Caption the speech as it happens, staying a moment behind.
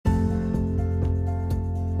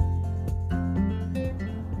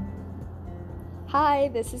Hi,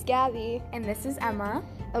 this is Gabby. And this is Emma.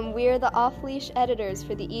 And we're the off-leash editors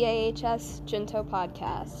for the EAHS Junto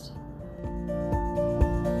podcast.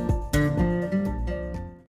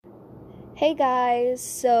 Hey guys,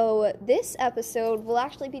 so this episode we'll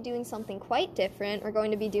actually be doing something quite different. We're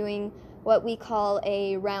going to be doing what we call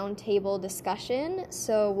a roundtable discussion.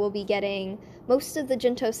 So we'll be getting most of the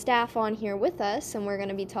Junto staff on here with us, and we're going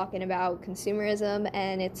to be talking about consumerism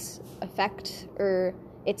and its effect or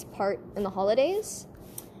its part in the holidays.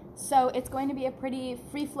 So it's going to be a pretty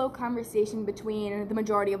free-flow conversation between the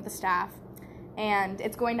majority of the staff, and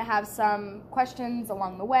it's going to have some questions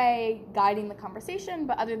along the way, guiding the conversation,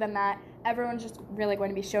 but other than that, everyone's just really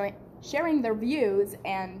going to be sharing their views,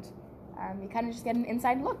 and you kind of just get an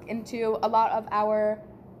inside look into a lot of our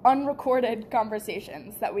unrecorded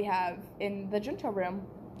conversations that we have in the Junto room.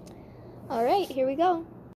 All right, here we go.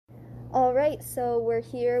 All right, so we're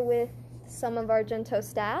here with some of our Junto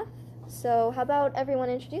staff. So how about everyone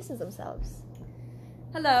introduces themselves?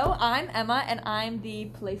 Hello, I'm Emma, and I'm the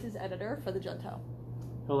Places editor for the Junto.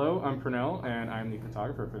 Hello, I'm Pernell, and I'm the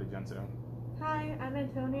photographer for the Junto. Hi, I'm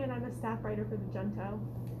Antonia, and I'm a staff writer for the Junto.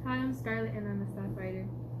 Hi, I'm Scarlett, and I'm a staff writer.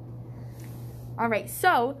 All right,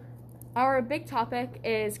 so our big topic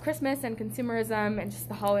is Christmas and consumerism and just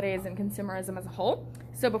the holidays and consumerism as a whole.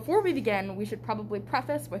 So before we begin, we should probably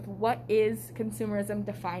preface with what is consumerism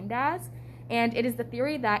defined as, and it is the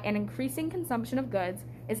theory that an increasing consumption of goods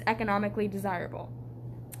is economically desirable.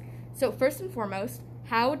 So first and foremost,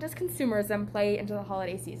 how does consumerism play into the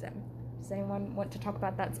holiday season? Does anyone want to talk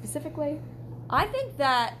about that specifically? I think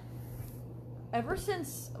that ever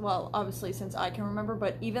since, well, obviously since I can remember,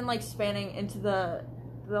 but even like spanning into the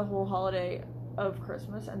whole holiday of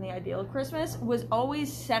Christmas and the ideal of Christmas was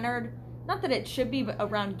always centered, not that it should be, but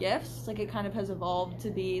around gifts. Like it kind of has evolved to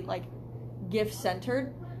be like gift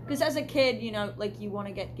centered. Because as a kid, you know, like you want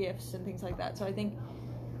to get gifts and things like that. So I think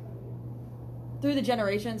through the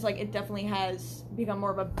generations, like it definitely has become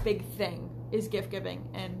more of a big thing is gift giving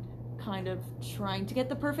and kind of trying to get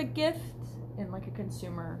the perfect gift in like a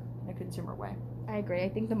consumer way. I agree. I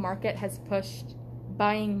think the market has pushed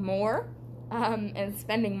buying more and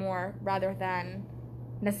spending more rather than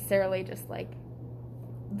necessarily just like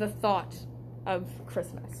the thought of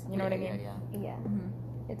Christmas. You know what I mean? Yeah.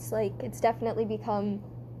 Mm-hmm. It's like, it's definitely become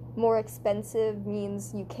more expensive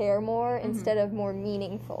means you care more instead of more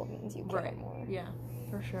meaningful means you care more. Yeah,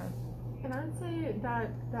 for sure. And I would say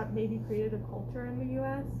that maybe created a culture in the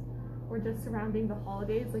U.S. where just surrounding the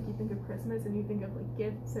holidays, like you think of Christmas and you think of like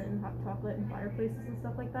gifts and hot chocolate and fireplaces and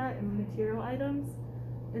stuff like that and material items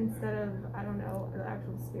instead of, I don't know, the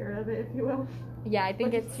actual spirit of it, if you will. Yeah, I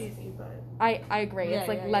think it's cheesy, but I agree. It's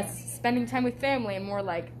like less spending time with family and more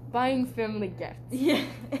like buying family gifts. Yeah.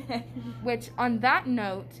 Which, on that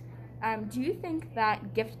note, do you think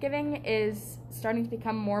that gift giving is starting to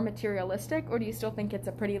become more materialistic, or do you still think it's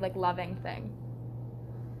a pretty like loving thing?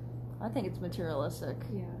 I think it's materialistic.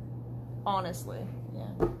 yeah. Honestly,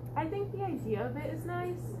 yeah. I think the idea of it is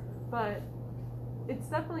nice, but it's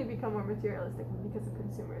definitely become more materialistic because of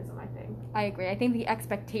consumerism, I think. I agree. I think the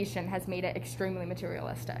expectation has made it extremely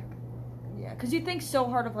materialistic. Yeah, because you think so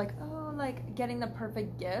hard of like, oh, like getting the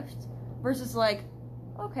perfect gift versus like,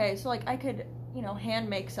 okay, so like I could, you know, hand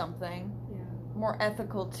make something more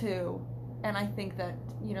ethical too, and I think that,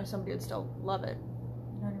 you know, somebody would still love it.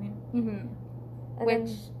 You know what I mean?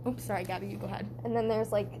 Mm-hmm. Oops, sorry, Gabby, you go ahead. And then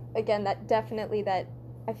there's like, again, that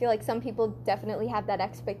I feel like some people definitely have that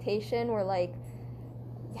expectation where like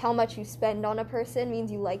how much you spend on a person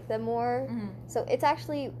means you like them more. Mm-hmm. So it's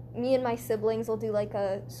actually, me and my siblings will do like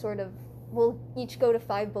a sort of, we'll each go to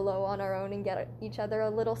Five Below on our own and get each other a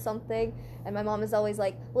little something. And my mom is always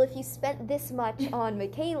like, well, if you spent this much on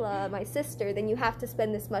Michaela, my sister, then you have to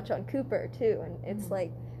spend this much on Cooper too. And it's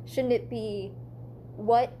like, shouldn't it be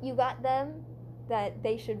what you got them that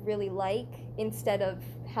they should really like instead of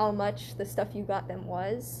how much the stuff you got them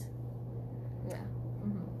was? Yeah.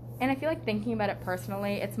 And I feel like thinking about it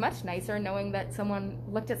personally, it's much nicer knowing that someone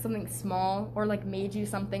looked at something small or like made you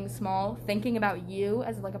something small, thinking about you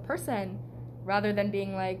as like a person, rather than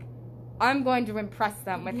being like, I'm going to impress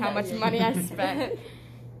them with how much money I spent.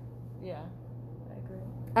 Yeah,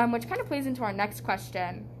 I agree. Which kind of plays into our next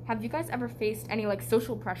question. Have you guys ever faced any like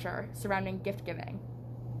social pressure surrounding gift giving?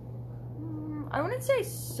 I wouldn't say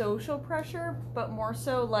social pressure, but more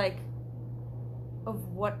so like of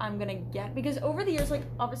what I'm gonna get, because over the years, like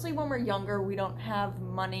obviously when we're younger we don't have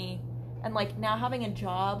money, and like now having a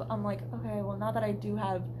job, I'm like, okay, well now that I do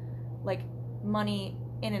have like money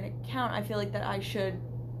in an account, I feel like that I should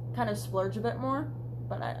kind of splurge a bit more,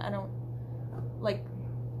 but I don't, like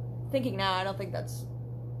thinking now, I don't think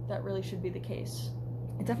that really should be the case.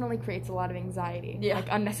 it definitely creates a lot of anxiety, Yeah. like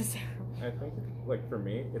unnecessary. I think, like, for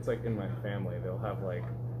me, it's like in my family, they'll have, like,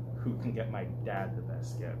 who can get my dad the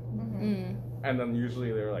best gift. And then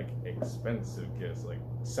usually they're, like, expensive gifts, like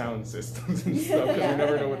sound systems and stuff, because we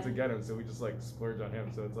never know what to get him, so we just, like, splurge on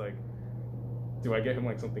him. So it's like, do I get him,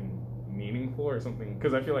 like, something meaningful or something?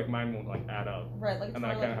 Because I feel like mine won't, like, add up. Right, like it's And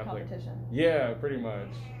more I like kinda a have, like- competition. Yeah, pretty much.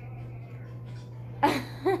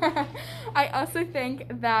 I also think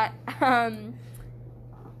that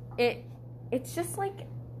it's just like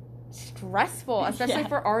stressful, especially Yeah.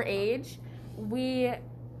 for our age. We're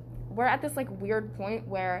at this like weird point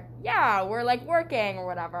where we're like working or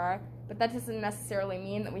whatever, but that doesn't necessarily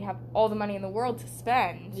mean that we have all the money in the world to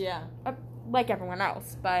spend. Yeah. Like everyone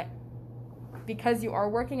else, but because you are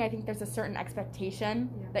working, I think there's a certain expectation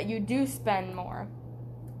that you do spend more,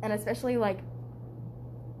 and especially like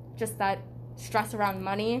just that stress around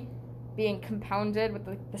money being compounded with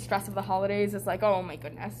the stress of the holidays is like, oh my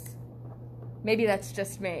goodness. Maybe that's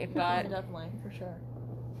just me, but Definitely, for sure.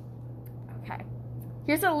 okay.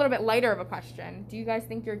 Here's a little bit lighter of a question. Do you guys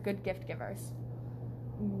think you're good gift givers?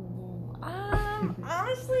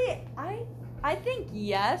 Honestly, I think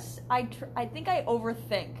yes. I think I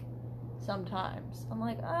overthink sometimes. I'm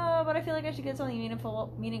like, oh, but I feel like I should get something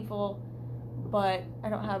meaningful, but I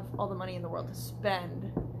don't have all the money in the world to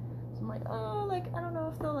spend. So I'm like, oh, like I don't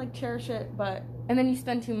know if they'll like cherish it, but And then you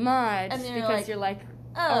spend too much And then because you're like,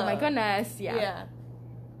 oh my goodness, yeah.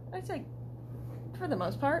 I'd say for the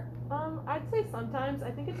most part. I'd say sometimes.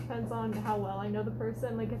 I think it depends on how well I know the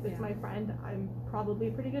person. Like, if it's my friend, I'm probably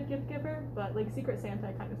a pretty good gift giver. But, like, Secret Santa,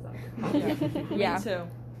 I kind of suck. Yeah. Me too.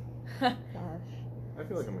 I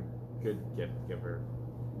feel like I'm a good gift giver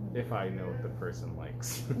if I know what the person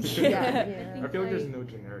likes. Yeah. I feel like there's no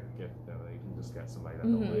generic gift that you can just get somebody that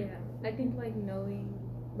they'll like. Yeah, I think like knowing,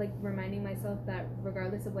 like reminding myself that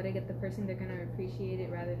regardless of what I get the person, they're gonna appreciate it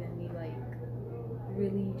rather than me like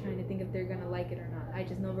really trying to think if they're gonna like it or not. I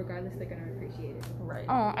just know regardless they're gonna appreciate it. Right.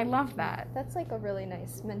 Oh, I love that. That's like a really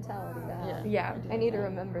nice mentality to have. Yeah. I need to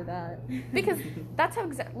remember that. Because that's how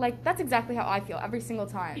that's exactly how I feel every single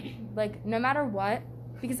time. Like no matter what,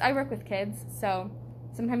 because I work with kids, so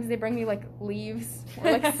sometimes they bring me like leaves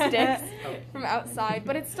or like sticks from outside,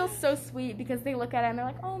 but it's still so sweet because they look at it and they're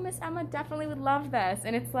like, "Oh, Miss Emma definitely would love this,"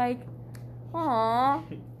 and it's like, "Aw."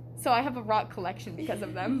 So I have a rock collection because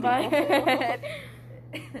of them, but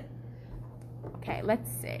okay,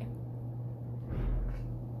 let's see.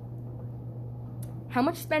 How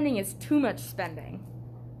much spending is too much spending?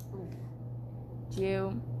 Do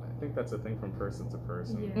you? I think that's a thing from person to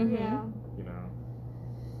person. Yeah. Mhm. Yeah. You know.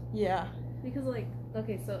 Yeah. Because like,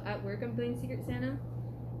 okay, so at work I'm playing Secret Santa,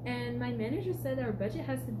 and my manager said our budget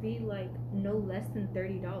has to be like no less than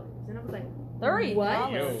 $30, and I was like, $30.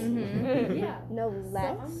 What? Mhm. Yeah. No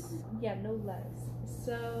less. Yeah, no less.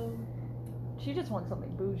 So, She just wants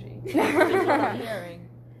something bougie. That's what I'm hearing.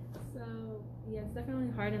 so yeah, it's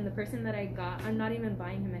definitely hard. And the person that I got, I'm not even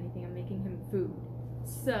buying him anything. I'm making him food.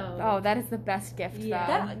 So. Oh, that is the best gift. Yeah.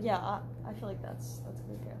 though. I feel like that's a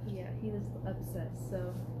good gift. Yeah, he was obsessed.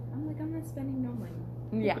 So I'm like, I'm not spending no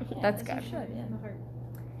money. Yeah, that's as you good. should, yeah. In the heart.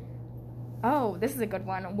 Oh, this is a good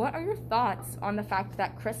one. What are your thoughts on the fact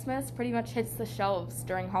that Christmas pretty much hits the shelves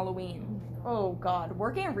during Halloween? Oh god,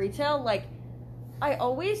 working in retail, like I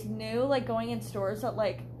always knew like going in stores that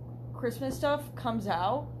like Christmas stuff comes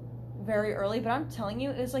out very early, but I'm telling you,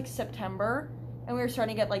 it was like September and we were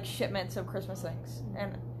starting to get like shipments of Christmas things,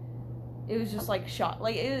 and it was just like shock.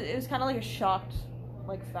 Like it was kind of like a shocked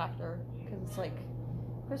like factor because it's like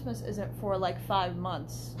Christmas isn't for like 5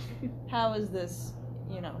 months. How is this,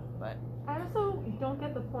 you know? But I also don't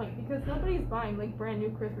get the point because nobody's buying like brand new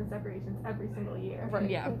Christmas decorations every single year. right,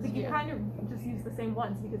 Yeah. Like, you kind of just use the same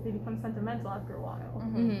ones because they become sentimental after a while.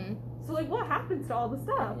 Mm-hmm. So like, what happens to all the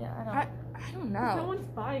stuff? yeah, I don't. I don't 'Cause no know. one's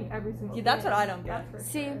buying every single. Yeah, that's thing. what I don't That's get. for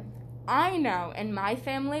See, sure. I know in my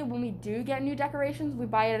family, when we do get new decorations, we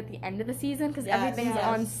buy it at the end of the season because Yes, everything's yes.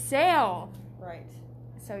 on sale. Right.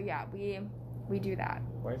 So yeah, we do that.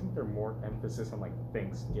 Why isn't there more emphasis on like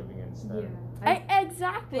Thanksgiving instead?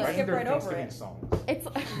 Exactly. Why Skip isn't there right over Thanksgiving it. songs? It's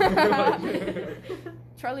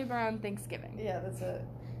Charlie Brown Thanksgiving. Yeah, that's it.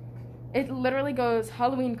 It literally goes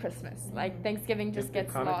Halloween, Christmas. Like Thanksgiving just It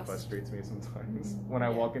gets kind of lost. frustrates me sometimes when I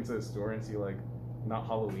walk into the store and see like not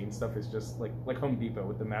Halloween stuff. It's just like Home Depot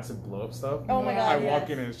with the massive blow up stuff. Oh my Yeah. god. I walk yes.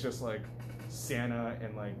 in and it's just like Santa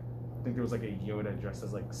and like I think there was like a Yoda dressed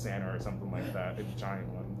as like Santa or something like that. A giant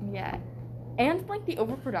one. Yeah. And like the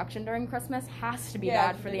overproduction during Christmas has to be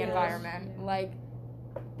Yeah, bad for the it is. environment. Yeah. Like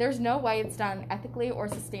there's no way it's done ethically or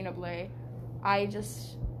sustainably. I I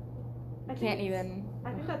think can't it's- even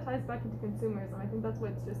I think that ties back into consumerism. I think that's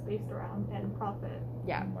what it's just based around, and profit.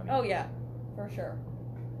 Yeah. Money. Oh yeah, for sure.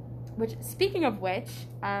 Which, speaking of which,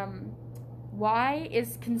 why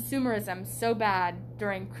is consumerism so bad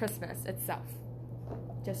during Christmas itself?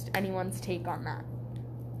 Just anyone's take on that.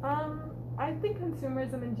 I think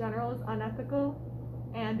consumerism in general is unethical,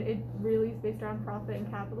 and it really is based around profit and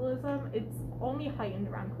capitalism. It's only heightened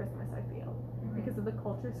around Christmas, I feel, because of the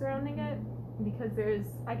culture surrounding it, because there's,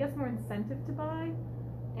 I guess, more incentive to buy,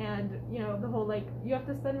 and, you know, the whole, like, you have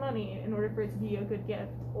to spend money in order for it to be a good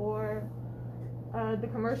gift, or the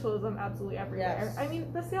commercialism absolutely everywhere. Yes. I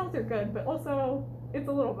mean, the sales are good, but also it's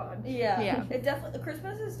a little much. Yeah. It definitely,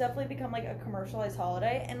 Christmas has definitely become like a commercialized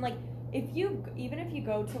holiday, and like even if you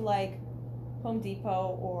go to like Home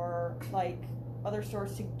Depot or like other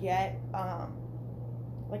stores to get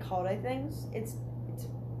like holiday things, it's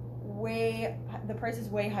way, the price is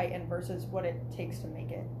way heightened versus what it takes to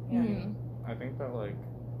make it. I think that like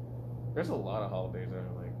there's a lot of holidays that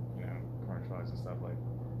are like, you know, commercialized and stuff, like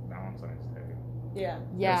Valentine's Day.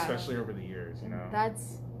 Yeah. Especially over the years, you know.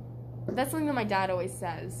 That's something that my dad always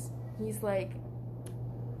says. He's like,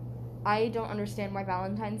 I don't understand why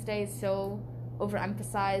Valentine's Day is so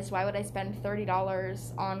overemphasized. Why would I spend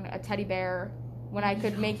 $30 on a teddy bear when I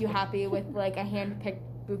could make you happy with like a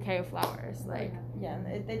hand-picked bouquet of flowers? Like, Yeah,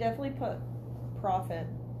 they definitely put profit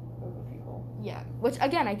over people. yeah. Which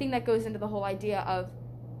again, I think that goes into the whole idea of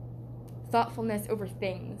thoughtfulness over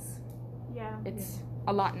things. Yeah. It's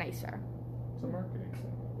a lot nicer. It's a marketing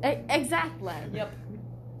thing. Exactly. Yep.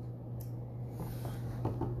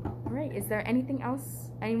 All right. Is there anything else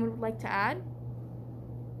anyone would like to add?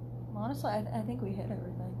 Honestly, I think we hit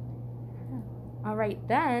everything. All right,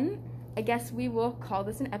 then. I guess we will call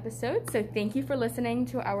this an episode. So thank you for listening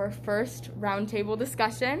to our first roundtable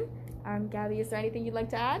discussion. Gabby, is there anything you'd like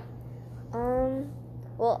to add?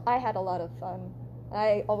 Well, I had a lot of fun.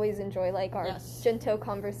 I always enjoy like our Yes. Junto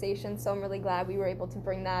conversations, so I'm really glad we were able to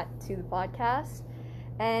bring that to the podcast.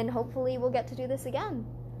 And hopefully we'll get to do this again.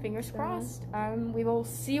 Fingers crossed. We will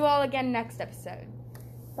see you all again next episode.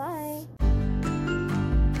 Bye.